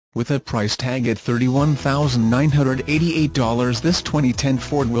With a price tag at $31,988, this 2010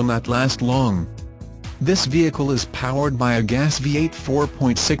 Ford will not last long. This vehicle is powered by a gas V8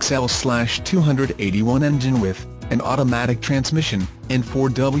 4.6L/281 engine with an automatic transmission and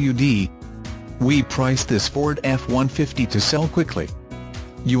 4WD. We priced this Ford F-150 to sell quickly.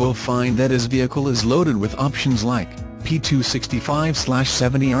 You will find that his vehicle is loaded with options like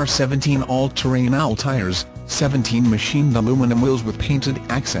P265/70R17 all-terrain all tires, 17 machined aluminum wheels with painted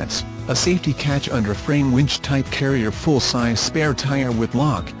accents, a safety catch underframe Winch-Type carrier full-size spare tire with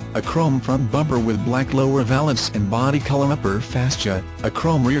lock, a chrome front bumper with black lower valance and body color upper fascia, a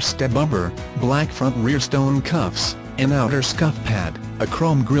chrome rear step bumper, black front rear stone cuffs, an outer scuff pad, a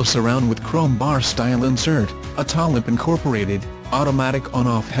chrome grille surround with chrome bar style insert, Autolamp incorporated, automatic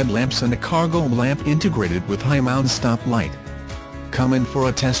on-off headlamps and a cargo lamp integrated with high-mount stop light. Come in for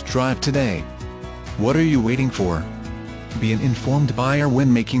a test drive today. What are you waiting for? Be an informed buyer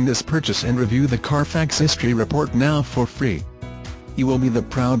when making this purchase and review the Carfax History report now for free. You will be the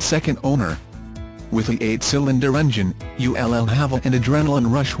proud second owner. With the 8-cylinder engine, you'll have an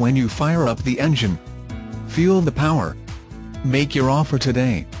adrenaline rush when you fire up the engine. Feel the power. Make your offer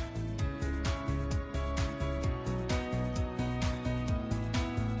today.